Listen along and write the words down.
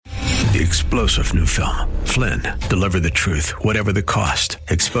the explosive new film, Flynn, Deliver the Truth, Whatever the Cost,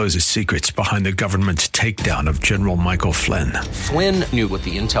 exposes secrets behind the government's takedown of General Michael Flynn. Flynn knew what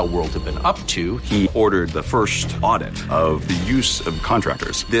the intel world had been up to. He ordered the first audit of the use of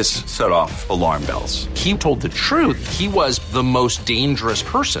contractors. This set off alarm bells. He told the truth. He was the most dangerous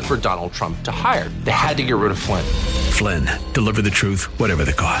person for Donald Trump to hire. They had to get rid of Flynn. Flynn, Deliver the Truth, Whatever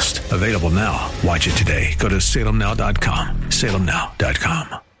the Cost. Available now. Watch it today. Go to salemnow.com.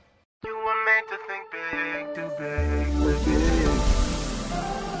 salemnow.com. You were made to think big, too big, big.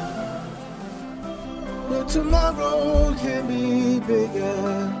 But tomorrow can be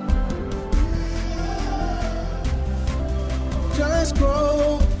bigger. Just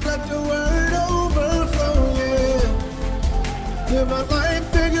grow, let the word overflow, yeah. Live a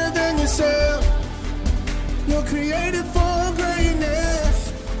life bigger than yourself. You're created for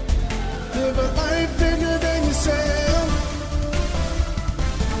greatness. Live a life bigger than yourself.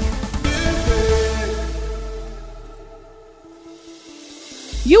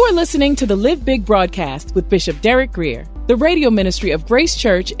 You are listening to the Live Big broadcast with Bishop Derek Grier, the radio ministry of Grace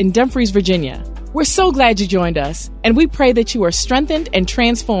Church in Dumfries, Virginia. We're so glad you joined us, and we pray that you are strengthened and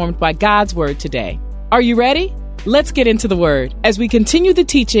transformed by God's word today. Are you ready? Let's get into the word as we continue the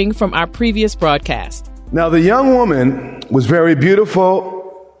teaching from our previous broadcast. Now the young woman was very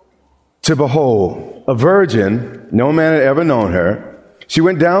beautiful to behold, a virgin, no man had ever known her. She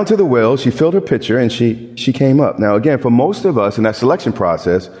went down to the well, she filled her pitcher, and she came up. Now again, for most of us in that selection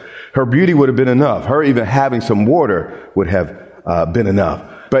process, her beauty would have been enough. Her even having some water would have been enough.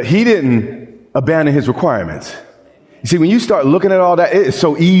 But he didn't abandon his requirements. You see, when you start looking at all that, it is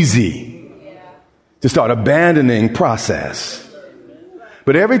so easy to start abandoning process.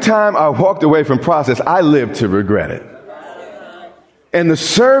 But every time I walked away from process, I lived to regret it. And the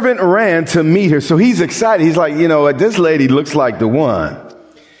servant ran to meet her. So he's excited. He's like, this lady looks like the one.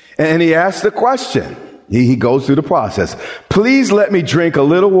 And he asked the question. He goes through the process. Please let me drink a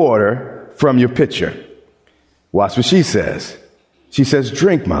little water from your pitcher. Watch what she says. She says,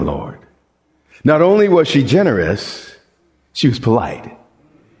 drink, my Lord. Not only was she generous, she was polite.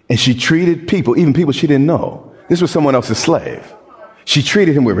 And she treated people, even people she didn't know. This was someone else's slave. She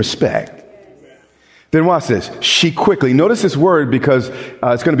treated him with respect. Then watch this. She quickly, notice this word because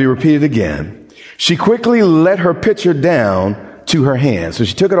it's going to be repeated again. She quickly let her pitcher down to her hand. So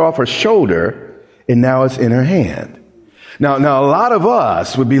she took it off her shoulder and now it's in her hand. Now a lot of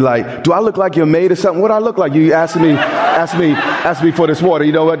us would be like, do I look like you're made of something? What do I look like? You ask me for this water.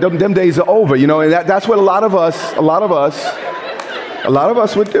 You know what? Them days are over, and that's what a lot of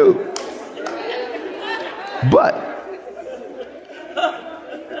us would do. But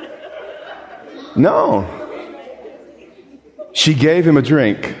no, she gave him a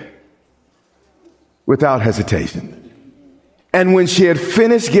drink without hesitation. And when she had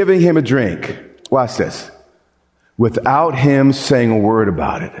finished giving him a drink, watch this, without him saying a word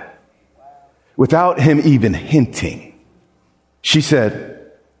about it, without him even hinting, she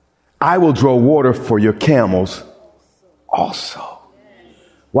said, I will draw water for your camels also.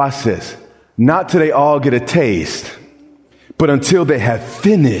 Watch this. Not till they all get a taste, but until they have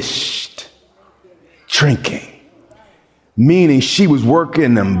finished drinking. Meaning she was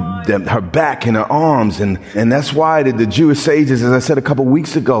working her back and her arms. And that's why the Jewish sages, as I said a couple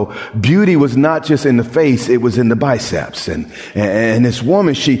weeks ago, beauty was not just in the face, it was in the biceps. And this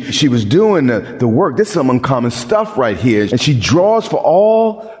woman, she was doing the work. This is some uncommon stuff right here. And she draws for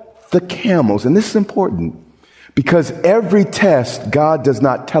all the camels. And this is important because every test God does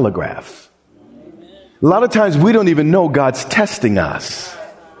not telegraph. A lot of times we don't even know God's testing us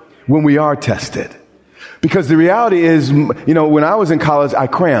when we are tested. Because the reality is, when I was in college, I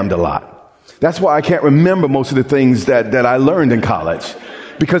crammed a lot. That's why I can't remember most of the things that I learned in college.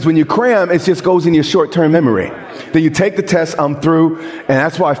 Because when you cram, it just goes in your short-term memory. Then you take the test, I'm through, and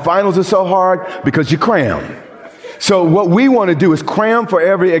that's why finals are so hard, because you cram. So what we want to do is cram for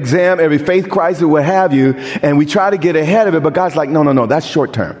every exam, every faith crisis, what have you, and we try to get ahead of it, but God's like, no, that's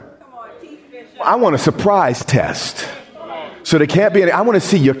short-term. I want a surprise test. So there can't be any, I want to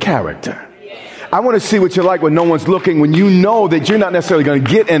see your character. I want to see what you're like when no one's looking, when you know that you're not necessarily going to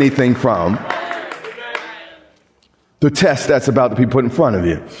get anything from the test that's about to be put in front of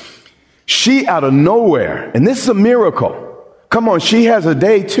you. She out of nowhere, and this is a miracle. Come on, she has a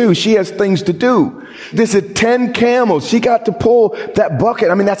day too. She has things to do. This is 10 camels. She got to pull that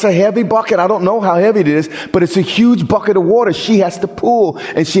bucket. I mean, that's a heavy bucket. I don't know how heavy it is, but it's a huge bucket of water she has to pull,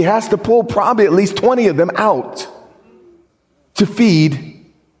 and she has to pull probably at least 20 of them out to feed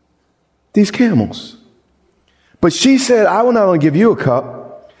these camels. But she said, I will not only give you a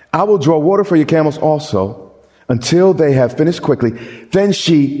cup, I will draw water for your camels also until they have finished quickly. Then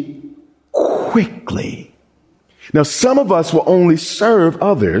she quickly. Now, some of us will only serve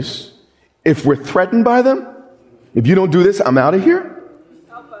others if we're threatened by them. If you don't do this, I'm out of here.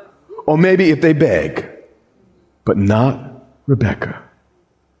 Or maybe if they beg, but not Rebecca.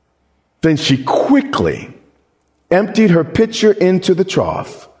 Then she quickly emptied her pitcher into the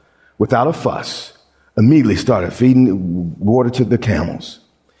trough without a fuss, immediately started feeding water to the camels.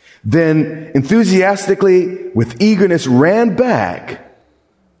 Then enthusiastically, with eagerness, ran back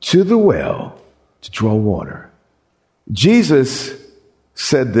to the well to draw water. Jesus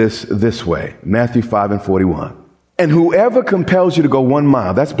said this way, Matthew 5:41. And whoever compels you to go 1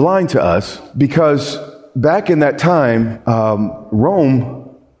 mile, that's blind to us, because back in that time,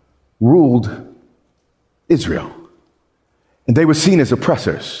 Rome ruled Israel. And they were seen as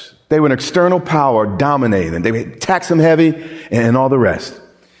oppressors. They were an external power dominating them. They would tax them heavy and all the rest.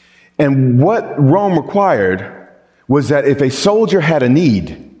 And what Rome required was that if a soldier had a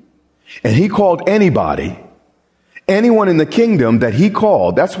need and he called anybody, anyone in the kingdom that he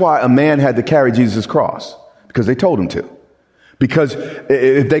called, that's why a man had to carry Jesus' cross, because they told him to. Because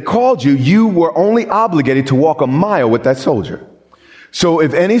if they called you, you were only obligated to walk a mile with that soldier. So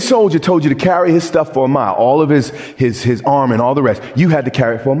if any soldier told you to carry his stuff for a mile, all of his arm and all the rest, you had to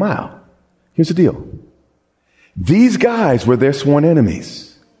carry it for a mile. Here's the deal. These guys were their sworn enemies.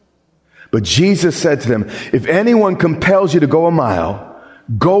 But Jesus said to them, if anyone compels you to go a mile,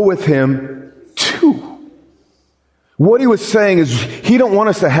 go with him 2. What he was saying is he don't want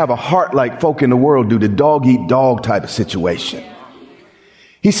us to have a heart like folk in the world do, the dog eat dog type of situation.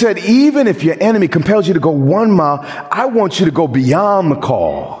 He said, even if your enemy compels you to go 1 mile, I want you to go beyond the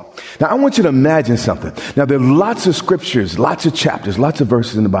call. Now, I want you to imagine something. Now, there are lots of scriptures, lots of chapters, lots of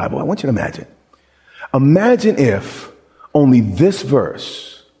verses in the Bible. I want you to imagine. Imagine if only this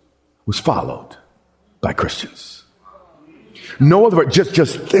verse was followed by Christians. No other verse,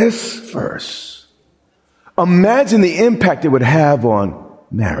 just this verse. Imagine the impact it would have on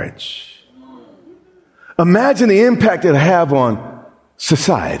marriage. Imagine the impact it would have on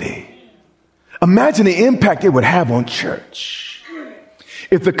society. Imagine the impact it would have on church.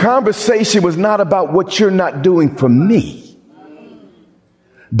 If the conversation was not about what you're not doing for me,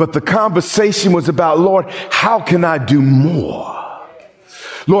 but the conversation was about, Lord, how can I do more?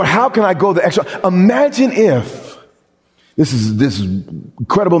 Lord, how can I go the extra? Imagine if, this is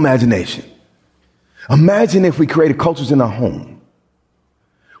incredible imagination. Imagine if we created cultures in our home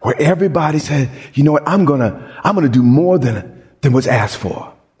where everybody said, you know what, I'm gonna do more than was asked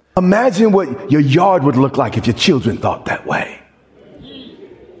for. Imagine what your yard would look like if your children thought that way.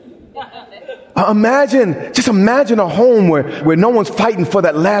 Just imagine a home where no one's fighting for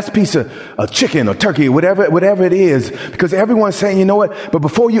that last piece of chicken or turkey or whatever it is, because everyone's saying, you know what, but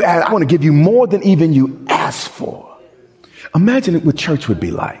before you ask, I want to give you more than even you asked for. Imagine what church would be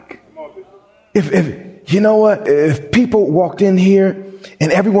like. If people walked in here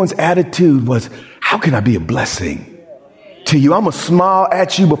and everyone's attitude was, how can I be a blessing to you? I'm going to smile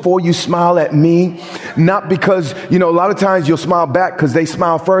at you before you smile at me. Not because, a lot of times you'll smile back because they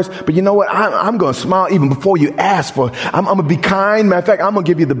smile first. But you know what? I'm going to smile even before you ask for it. I'm going to be kind. Matter of fact, I'm going to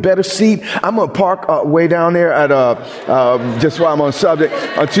give you the better seat. I'm going to park way down there at, just while I'm on subject,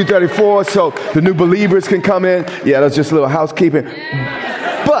 on 234 so the new believers can come in. Yeah, that's just a little housekeeping.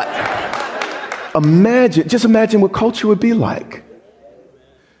 But imagine what culture would be like.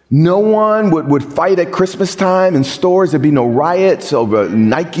 No one would fight at Christmas time in stores. There'd be no riots over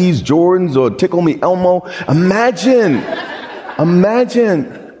Nikes, Jordans, or Tickle Me Elmo. Imagine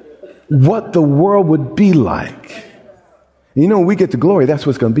what the world would be like. When we get to glory, that's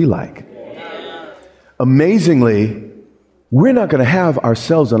what it's going to be like. Amazingly, we're not going to have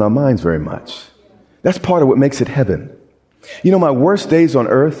ourselves on our minds very much. That's part of what makes it heaven. My worst days on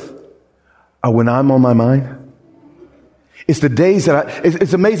earth are when I'm on my mind. It's the days that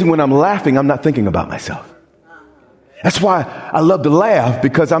it's amazing when I'm laughing, I'm not thinking about myself. That's why I love to laugh,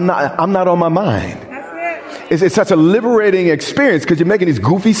 because I'm not on my mind. It's such a liberating experience, because you're making these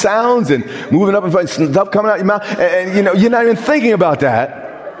goofy sounds and moving up and stuff coming out your mouth. And you're not even thinking about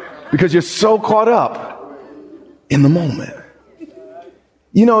that because you're so caught up in the moment.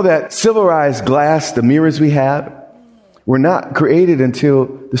 That silverized glass, the mirrors we have, were not created until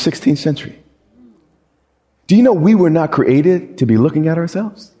the 16th century. Do you know we were not created to be looking at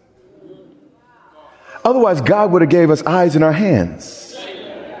ourselves? Otherwise, God would have gave us eyes in our hands.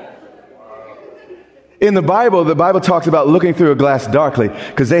 In the Bible talks about looking through a glass darkly,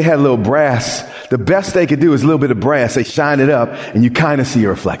 because they had a little brass. The best they could do is a little bit of brass. They shine it up and you kind of see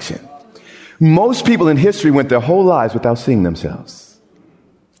your reflection. Most people in history went their whole lives without seeing themselves.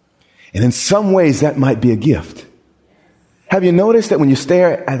 And in some ways that might be a gift. Have you noticed that when you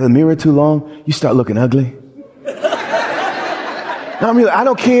stare at the mirror too long, you start looking ugly? I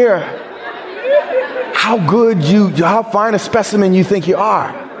don't care how good how fine a specimen you think you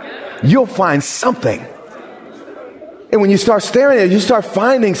are. You'll find something. And when you start staring at it, you start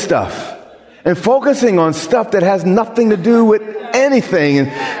finding stuff and focusing on stuff that has nothing to do with anything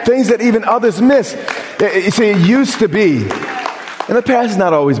and things that even others miss. You see, it used to be, and the past is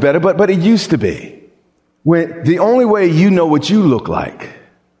not always better, but it used to be, when the only way you know what you look like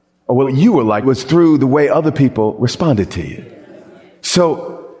or what you were like was through the way other people responded to you.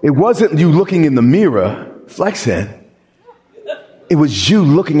 So it wasn't you looking in the mirror, flexing. It was you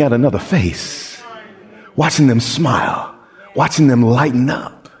looking at another face, watching them smile, watching them lighten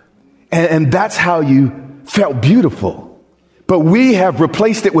up. And that's how you felt beautiful. But we have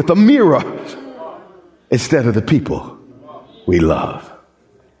replaced it with a mirror instead of the people we love.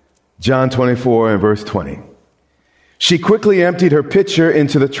 John 24 and verse 20. She quickly emptied her pitcher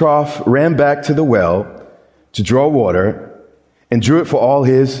into the trough, ran back to the well to draw water, and drew it for all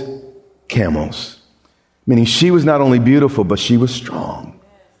his camels. Meaning she was not only beautiful, but she was strong.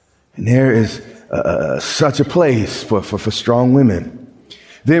 And there is such a place for strong women.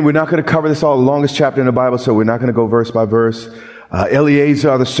 Then we're not going to cover this all, the longest chapter in the Bible, so we're not going to go verse by verse.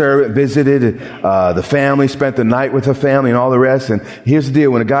 Eleazar, the servant, visited the family, spent the night with her family and all the rest. And here's the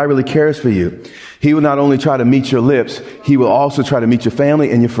deal. When a guy really cares for you, he will not only try to meet your lips, he will also try to meet your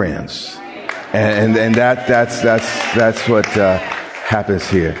family and your friends. And that's what happens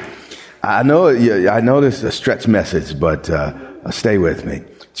here. I know this is a stretch message, but stay with me.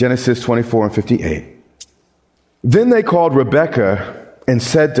 Genesis 24 and 58. Then they called Rebekah and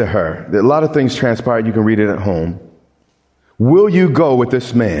said to her, a lot of things transpired. You can read it at home. Will you go with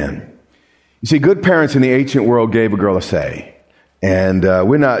this man? You see, good parents in the ancient world gave a girl a say. And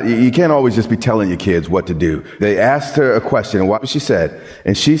you can't always just be telling your kids what to do. They asked her a question, and what she said?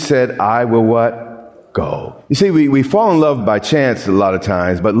 And she said, I will what? Go. You see, we fall in love by chance a lot of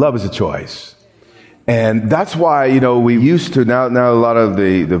times, but love is a choice. And that's why, we used to, now a lot of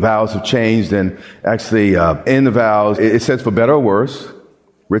the vows have changed, and actually in the vows, it says for better or worse,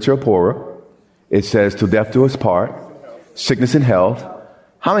 richer or poorer. It says till death do us part, sickness and health.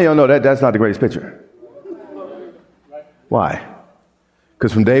 How many of y'all know that's not the greatest picture? Why?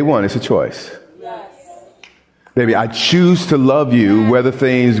 Because from day one, it's a choice. Baby, I choose to love you whether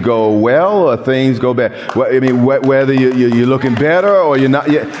things go well or things go bad. Whether you're looking better or you're not.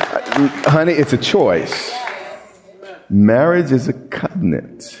 Honey, it's a choice. Marriage is a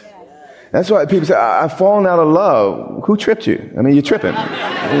covenant. That's why people say, I've fallen out of love. Who tripped you? You're tripping.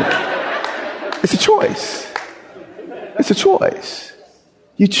 It's a choice. It's a choice.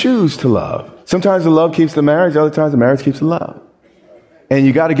 You choose to love. Sometimes the love keeps the marriage. Other times the marriage keeps the love. And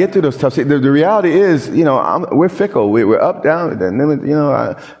you got to get through those tough things. The reality is, we're fickle. We're up, down. And then,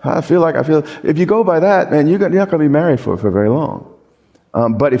 I feel like I feel. If you go by that, man, you're not going to be married for very long.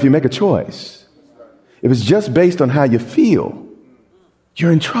 But if you make a choice, if it's just based on how you feel,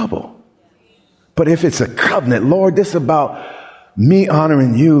 you're in trouble. But if it's a covenant, Lord, this is about me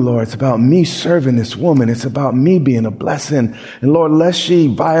honoring you, Lord. It's about me serving this woman. It's about me being a blessing. And Lord, lest she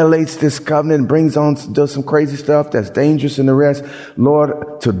violates this covenant and does some crazy stuff that's dangerous and the rest,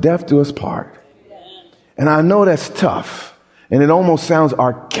 Lord, till death do us part. And I know that's tough and it almost sounds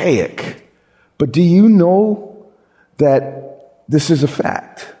archaic, but do you know that this is a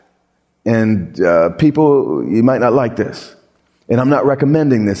fact? And people, you might not like this. And I'm not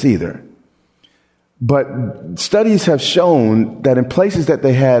recommending this either. But studies have shown that in places that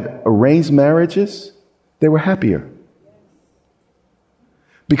they had arranged marriages, they were happier.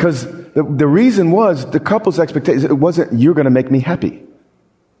 Because the reason was the couple's expectation, it wasn't, you're going to make me happy.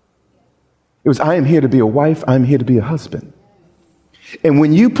 It was, I am here to be a wife, I'm here to be a husband. And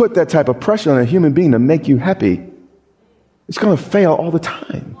when you put that type of pressure on a human being to make you happy, it's going to fail all the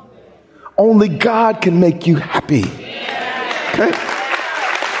time. Only God can make you happy. Okay?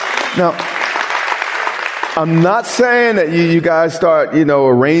 Now, I'm not saying that you guys start,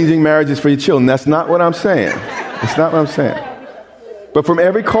 arranging marriages for your children. That's not what I'm saying. It's not what I'm saying. But from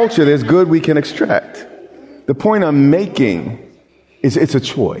every culture, there's good we can extract. The point I'm making is it's a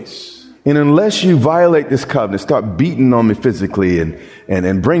choice. And unless you violate this covenant, start beating on me physically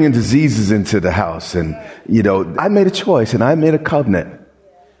and bringing diseases into the house. And, I made a choice and I made a covenant.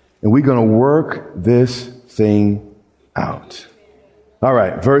 And we're going to work this thing out. All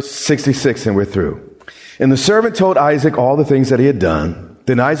right, verse 66, and we're through. And the servant told Isaac all the things that he had done.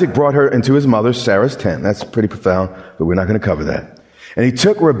 Then Isaac brought her into his mother Sarah's tent. That's pretty profound, but we're not going to cover that. And he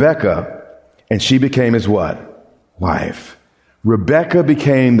took Rebekah, and she became his what? Wife. Rebekah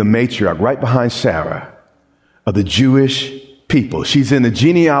became the matriarch right behind Sarah of the Jewish people. She's in the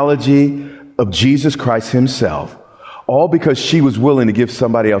genealogy of Jesus Christ himself, all because she was willing to give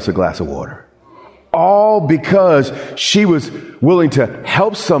somebody else a glass of water. All because she was willing to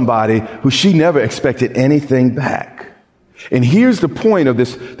help somebody who she never expected anything back. And here's the point of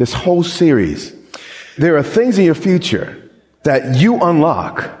this whole series. There are things in your future that you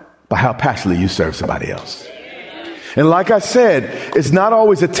unlock by how passionately you serve somebody else. And like I said, it's not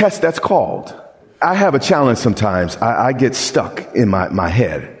always a test that's called. I have a challenge sometimes. I get stuck in my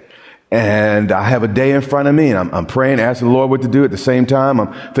head. And I have a day in front of me, and I'm praying, asking the Lord what to do. At the same time,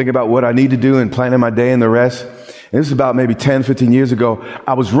 I'm thinking about what I need to do and planning my day and the rest. And this is about maybe 10, 15 years ago.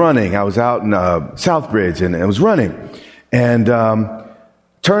 I was running. I was out in Southbridge, and I was running. And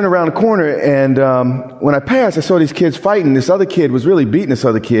turned around the corner, and when I passed, I saw these kids fighting. This other kid was really beating this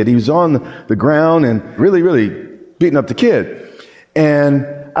other kid. He was on the ground and really, really beating up the kid. And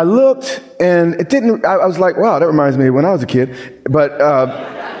I looked, and I was like, wow, that reminds me of when I was a kid. But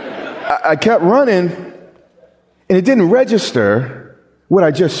I kept running, and it didn't register what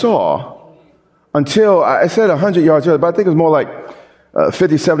I just saw until I said 100 yards earlier, but I think it was more like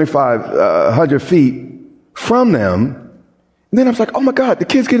 50, 75, 100 feet from them. And then I was like, oh my God, the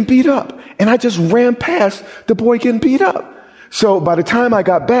kid's getting beat up. And I just ran past the boy getting beat up. So by the time I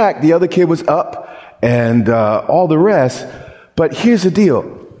got back, the other kid was up and all the rest. But here's the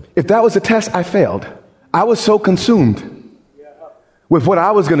deal. If that was a test, I failed. I was so consumed with what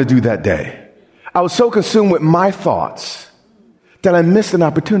I was going to do that day. I was so consumed with my thoughts that I missed an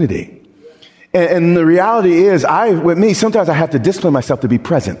opportunity. And the reality is, sometimes I have to discipline myself to be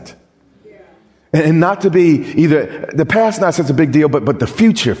present. And not to be either, the past not such a big deal, but the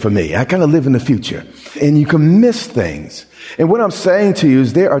future for me. I kind of live in the future. And you can miss things. And what I'm saying to you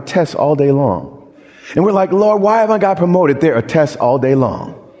is there are tests all day long. And we're like, Lord, why haven't I got promoted? There are tests all day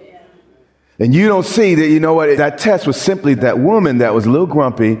long. And you don't see that, you know what, that test was simply that woman that was a little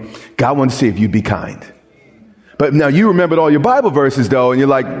grumpy. God wanted to see if you'd be kind. But now you remembered all your Bible verses, though, and you're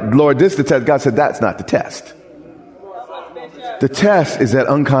like, Lord, this is the test. God said, that's not the test. The test is that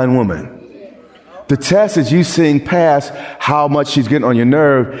unkind woman. The test is you seeing past how much she's getting on your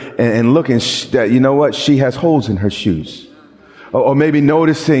nerve and looking that, you know what, she has holes in her shoes. Or maybe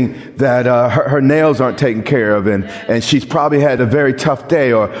noticing that her nails aren't taken care of and she's probably had a very tough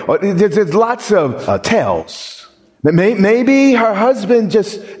day. Or there's lots of tells. Maybe her husband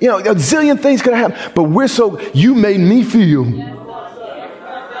just, a zillion things could happen. But you made me feel.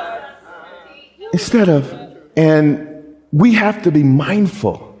 And we have to be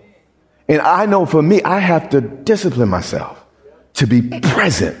mindful. And I know for me, I have to discipline myself to be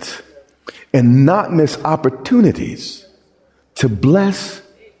present and not miss opportunities to bless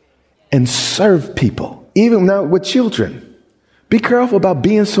and serve people, even now with children. Be careful about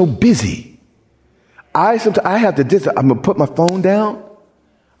being so busy. I have to, I'm going to put my phone down,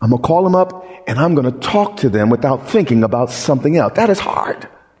 I'm going to call them up, and I'm going to talk to them without thinking about something else. That is hard.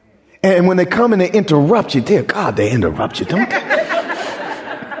 And when they come and they interrupt you, dear God, they interrupt you, don't they?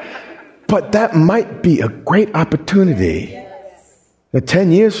 But that might be a great opportunity that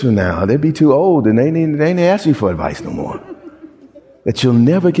 10 years from now, they'd be too old and they ain't ask you for advice no more. That you'll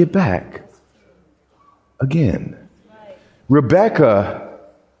never get back again. Rebecca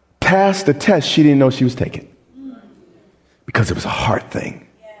passed the test she didn't know she was taking because it was a heart thing.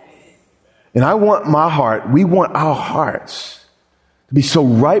 And we want our hearts to be so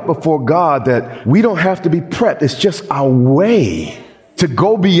right before God that we don't have to be prepped. It's just our way to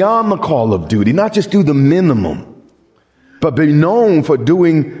go beyond the call of duty, not just do the minimum, but be known for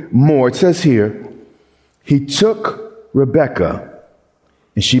doing more. It says here, he took Rebecca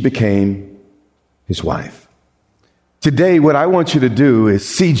and she became his wife. Today, what I want you to do is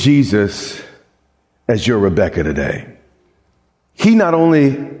see Jesus as your Rebecca today. He not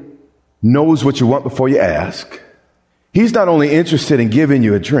only knows what you want before you ask, he's not only interested in giving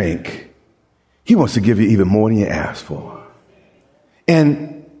you a drink, he wants to give you even more than you ask for.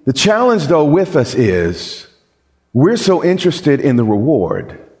 And the challenge, though, with us is we're so interested in the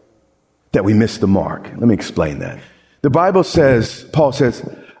reward that we miss the mark. Let me explain that. The Bible says, Paul says,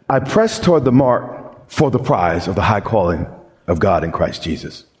 I press toward the mark for the prize of the high calling of God in Christ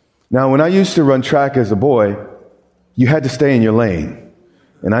Jesus. Now, when I used to run track as a boy, you had to stay in your lane.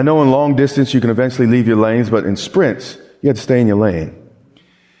 And I know in long distance, you can eventually leave your lanes, but in sprints, you had to stay in your lane.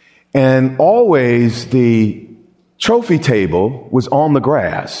 And always the trophy table was on the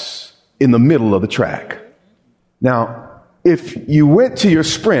grass in the middle of the track. Now, if you went to your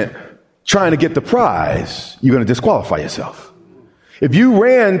sprint trying to get the prize, you're going to disqualify yourself. If you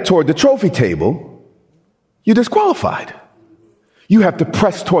ran toward the trophy table, you're disqualified. You have to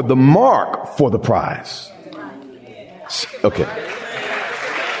press toward the mark for the prize. Okay.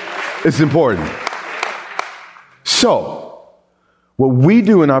 It's important. So, what we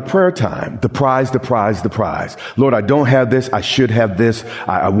do in our prayer time, the prize. Lord, I don't have this. I should have this.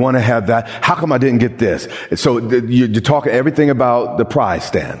 I want to have that. How come I didn't get this? And so you're talking everything about the prize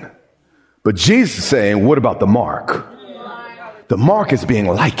stand. But Jesus is saying, what about the mark? The mark is being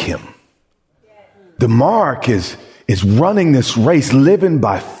like him. The mark is running this race, living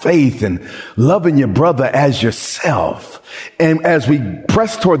by faith and loving your brother as yourself. And as we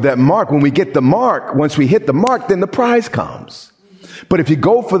press toward that mark, when we get the mark, once we hit the mark, then the prize comes. But if you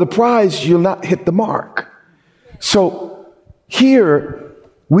go for the prize, you'll not hit the mark. So here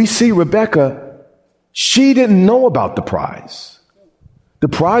we see Rebecca, she didn't know about the prize. The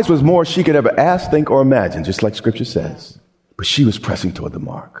prize was more she could ever ask, think, or imagine, just like scripture says. But she was pressing toward the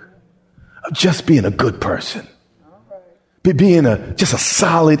mark of just being a good person, being just a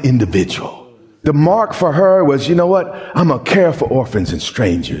solid individual. The mark for her was, you know what? I'm going to care for orphans and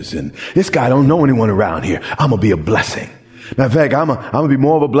strangers. And this guy don't know anyone around here. I'm going to be a blessing. Matter of fact, I'm going to be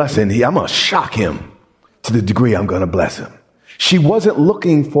more of a blessing. I'm going to shock him to the degree I'm going to bless him. She wasn't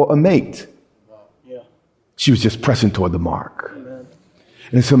looking for a mate. She was just pressing toward the mark.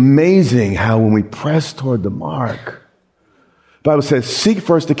 And it's amazing how when we press toward the mark, the Bible says, seek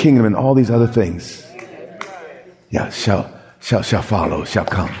first the kingdom and all these other things. Shall follow, shall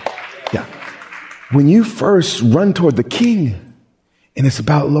come. Yeah. When you first run toward the king and it's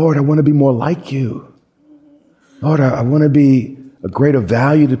about, Lord, I want to be more like you. Lord, I want to be a greater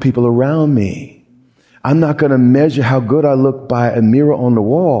value to people around me. I'm not going to measure how good I look by a mirror on the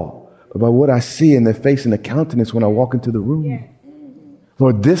wall, but by what I see in their face and their countenance when I walk into the room. Yeah.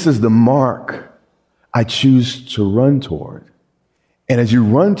 Lord, this is the mark I choose to run toward. And as you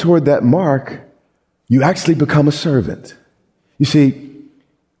run toward that mark, you actually become a servant. You see,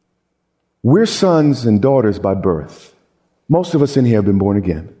 we're sons and daughters by birth. Most of us in here have been born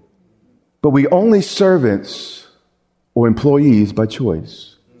again. But we only servants or employees by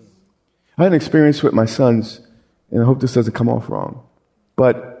choice. I had an experience with my sons, and I hope this doesn't come off wrong.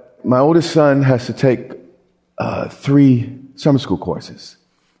 But my oldest son has to take 3 summer school courses.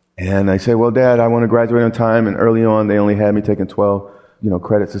 And I say, well, Dad, I want to graduate on time. And early on, they only had me taking 12,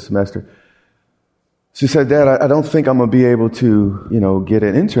 credits a semester. She said, Dad, I don't think I'm going to be able to, get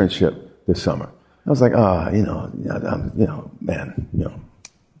an internship this summer. I was like, okay.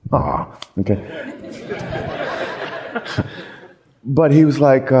 But he was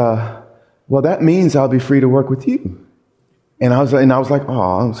like, well, that means I'll be free to work with you. And I was like,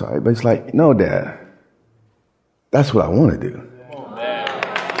 oh, I'm sorry. But it's like, no, Dad, that's what I want to do.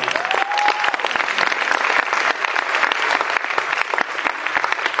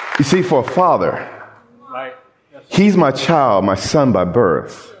 You see, for a father, he's my child, my son by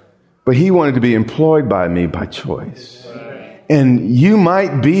birth, but he wanted to be employed by me by choice. And you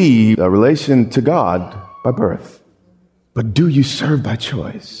might be a relation to God by birth, but do you serve by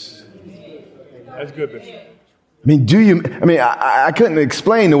choice? That's good, Bishop. I couldn't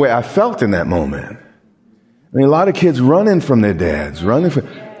explain the way I felt in that moment. A lot of kids running from their dads,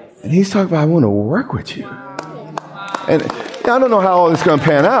 and he's talking about, I want to work with you. And I don't know how all this is going to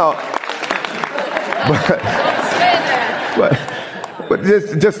pan out, but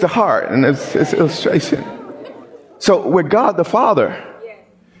just the heart, and it's illustration. So with God the Father,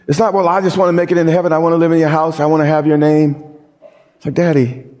 it's not, well, I just want to make it into heaven. I want to live in your house. I want to have your name. It's like,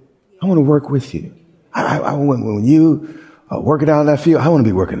 Daddy, I want to work with you. When you working out in that field, I want to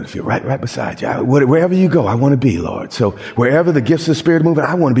be working in the field right beside you. Wherever you go, I want to be, Lord. So wherever the gifts of the Spirit are moving,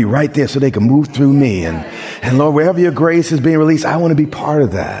 I want to be right there so they can move through me. And Lord, wherever your grace is being released, I want to be part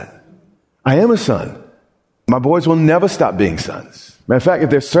of that. I am a son. My boys will never stop being sons. Matter of fact, if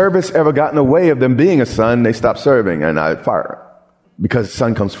their service ever got in the way of them being a son, they stop serving and I fire them because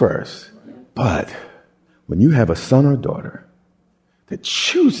son comes first. But when you have a son or daughter that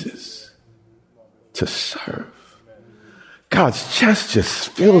chooses to serve, God's chest just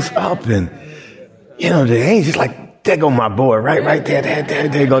fills up, and the angels like, there go my boy, right there,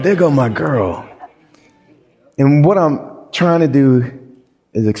 there go my girl. And what I'm trying to do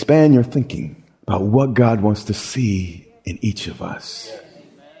is expand your thinking about what God wants to see in each of us.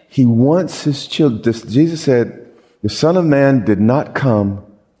 He wants his children. Jesus said, the Son of Man did not come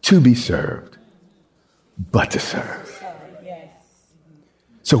to be served, but to serve.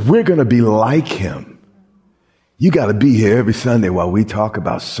 So we're going to be like him. You got to be here every Sunday while we talk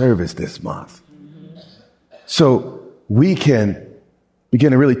about service this month. So we can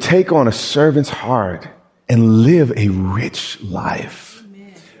begin to really take on a servant's heart and live a rich life.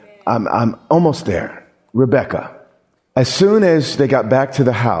 I'm almost there. Rebecca, as soon as they got back to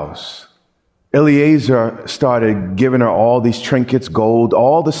the house, Eliezer started giving her all these trinkets, gold,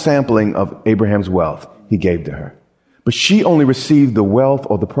 all the sampling of Abraham's wealth he gave to her. But she only received the wealth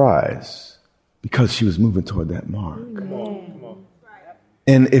or the prize because she was moving toward that mark. Come on.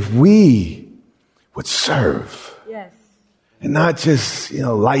 And if we would serve, yes, and not just,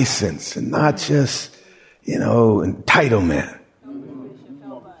 license, and not just, entitlement,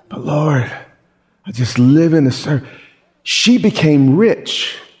 but Lord, I just live in the service. She became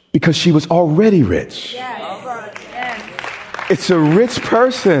rich because she was already rich. yes, It's a rich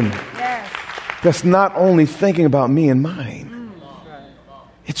person yes. that's not only thinking about me and mine.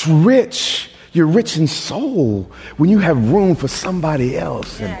 It's rich. You're rich in soul when you have room for somebody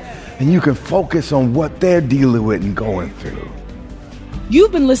else and you can focus on what they're dealing with and going through.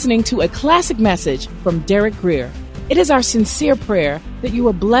 You've been listening to a classic message from Derek Grier. It is our sincere prayer that you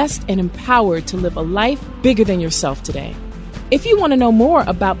are blessed and empowered to live a life bigger than yourself today. If you want to know more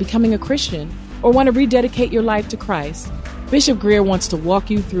about becoming a Christian or want to rededicate your life to Christ, Bishop Grier wants to walk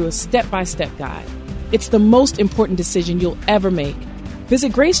you through a step-by-step guide. It's the most important decision you'll ever make.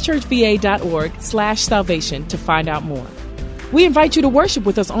 Visit gracechurchva.org/salvation to find out more. We invite you to worship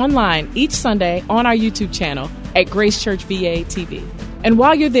with us online each Sunday on our YouTube channel at Grace Church VA TV. And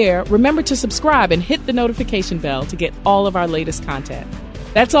while you're there, remember to subscribe and hit the notification bell to get all of our latest content.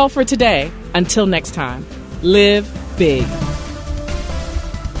 That's all for today. Until next time, live big.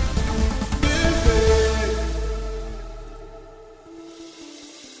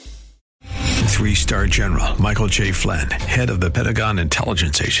 Three-star General Michael J. Flynn, head of the Pentagon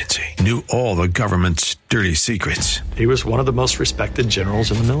Intelligence Agency, knew all the government's dirty secrets. He was one of the most respected generals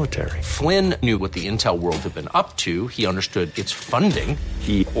in the military. Flynn knew what the intel world had been up to. He understood its funding.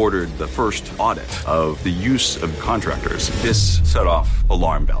 He ordered the first audit of the use of contractors. This set off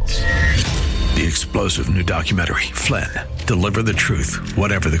alarm bells. The explosive new documentary, Flynn, Deliver the Truth,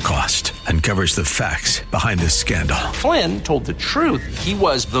 Whatever the Cost, uncovers the facts behind this scandal. Flynn told the truth. He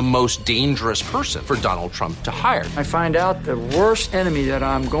was the most dangerous person for Donald Trump to hire. I find out the worst enemy that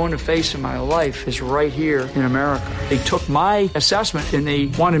I'm going to face in my life is right here in America. They took my assessment and they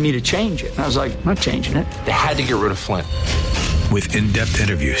wanted me to change it. And I was like, I'm not changing it. They had to get rid of Flynn. With in-depth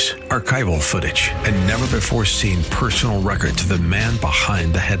interviews, archival footage, and never-before-seen personal records of the man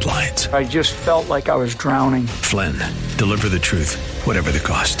behind the headlines. I just felt like I was drowning. Flynn, Deliver the Truth, Whatever the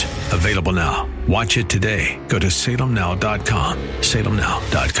Cost. Available now. Watch it today. Go to salemnow.com.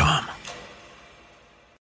 salemnow.com.